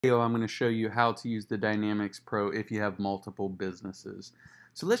Video, I'm going to show you how to use the Dynamix Pro if you have multiple businesses.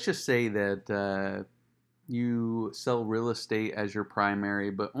 So let's just say that you sell real estate as your primary,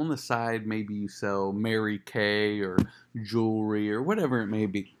 but on the side maybe you sell Mary Kay or jewelry or whatever it may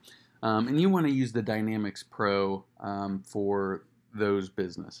be. And you want to use the Dynamix Pro for those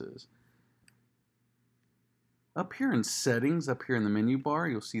businesses. Up here in settings, up here in the menu bar,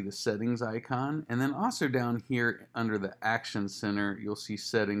 you'll see the settings icon, and then also down here under the action center, you'll see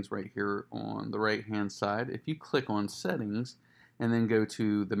settings right here on the right hand side. If you click on settings and then go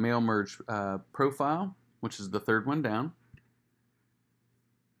to the mail merge profile, which is the third one down.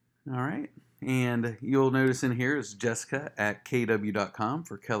 All right, and you'll notice in here is Jessica@kw.com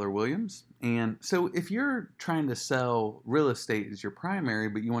for Keller Williams. And so if you're trying to sell real estate as your primary,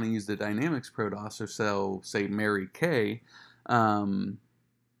 but you want to use the Dynamix Pro to also sell, say, Mary Kay, it's going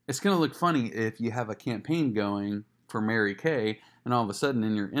to look funny if you have a campaign going for Mary Kay, and all of a sudden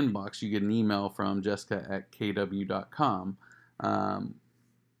in your inbox you get an email from Jessica@kw.com.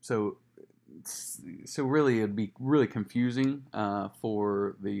 So really it'd be really confusing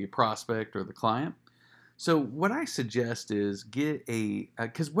for the prospect or the client. So what I suggest is get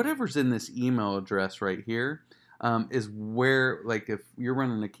because whatever's in this email address right here is where, like if you're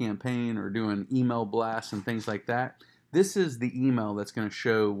running a campaign or doing email blasts and things like that, this is the email that's going to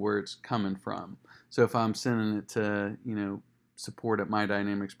show where it's coming from. So if I'm sending it to,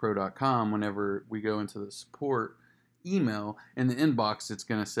 support@mydynamixpro.com, whenever we go into the support email, in the inbox it's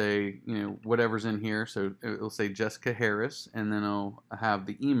going to say, whatever's in here. So it'll say Jessica Harris, and then it'll have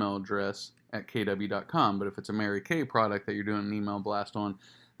the email address at kw.com. But if it's a Mary Kay product that you're doing an email blast on,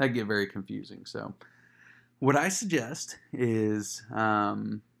 that'd get very confusing. So what I suggest is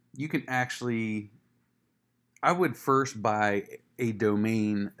you can actually, I would first buy a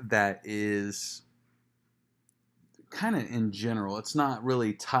domain that is kind of in general. It's not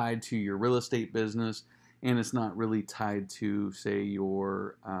really tied to your real estate business, and it's not really tied to, say,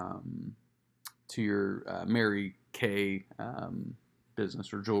 your Mary Kay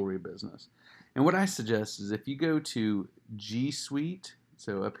business or jewelry business. And what I suggest is if you go to G Suite,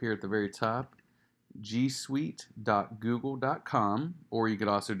 so up here at the very top, gsuite.google.com, or you could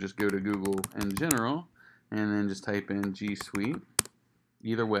also just go to Google in general and then just type in G Suite,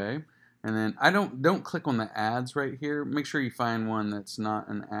 either way. And then don't click on the ads right here. Make sure you find one that's not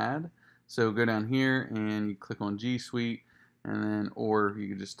an ad. So go down here and you click on G Suite, and then, or you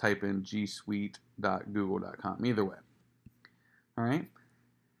can just type in gsuite.google.com, either way. All right.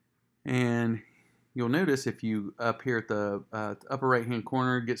 And you'll notice if you up here at the upper right hand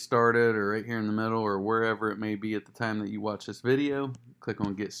corner, get started, or right here in the middle, or wherever it may be at the time that you watch this video, click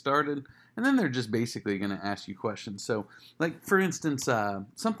on get started, and then they're just basically going to ask you questions. So like for instance,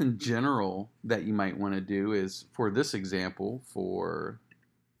 something general that you might want to do is, for this example, for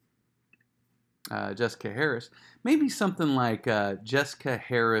Jessica Harris, maybe something like Jessica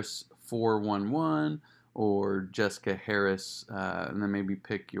Harris 411, or Jessica Harris, and then maybe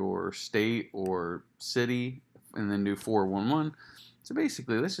pick your state or city and then do 411. So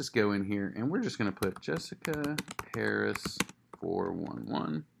basically, let's just go in here and we're just going to put Jessica Harris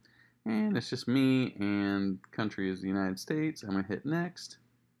 411, and it's just me, and country is the United States. I'm going to hit next,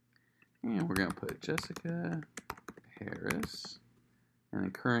 and we're going to put Jessica Harris, and the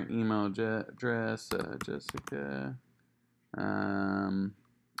current email address, Jessica,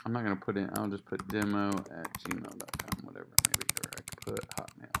 I'm not going to put in, I'll just put demo@gmail.com, whatever it may be, or I could put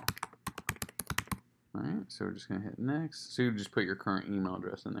Hotmail. Alright, so we're just going to hit next. So you just put your current email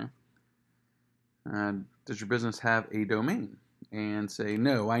address in there. Does your business have a domain? And say,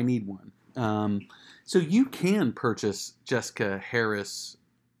 no, I need one. So you can purchase Jessica Harris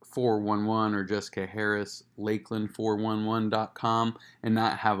 411 or Jessica Harris Lakeland411.com and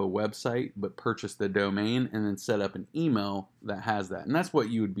not have a website, but purchase the domain and then set up an email that has that. And that's what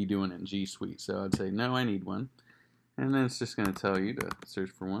you would be doing in G Suite. So I'd say, no, I need one. And then it's just going to tell you to search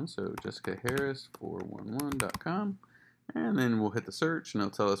for one. So Jessica Harris 411.com. And then we'll hit the search and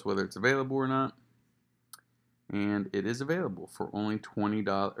it'll tell us whether it's available or not. And it is available for only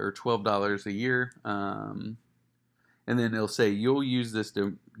 $20 or $12 a year. And then it'll say you'll use this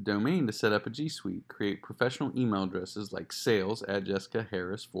domain to set up a G Suite. Create professional email addresses like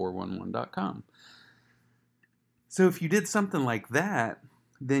sales@jessicaharris411.com. So if you did something like that,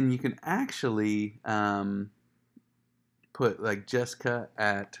 then you can actually put like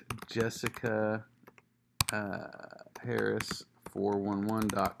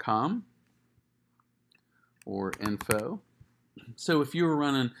Jessica@Harris411.com or info. So if you were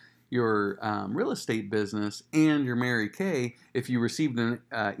running, your real estate business and your Mary Kay, if you received an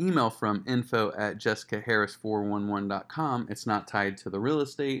email from info@jessicaharris411.com, it's not tied to the real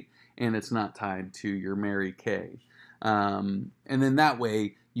estate and it's not tied to your Mary Kay. And then that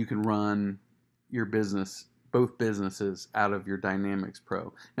way you can run your business, both businesses, out of your Dynamix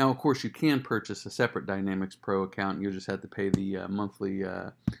Pro. Now, of course, you can purchase a separate Dynamix Pro account. You'll just have to pay the monthly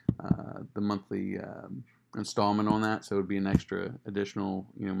installment on that. So it would be an extra additional,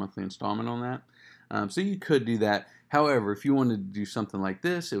 monthly installment on that. So you could do that. However, if you wanted to do something like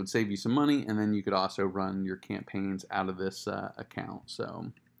this, it would save you some money, and then you could also run your campaigns out of this account.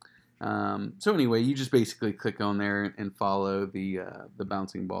 So anyway, you just basically click on there and follow the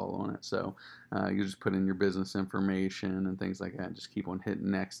bouncing ball on it. So you just put in your business information and things like that. Just keep on hitting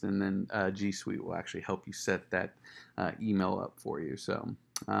next, and then G Suite will actually help you set that email up for you. So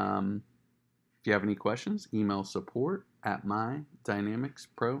if you have any questions, email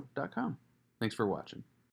support@mydynamixpro.com. Thanks for watching.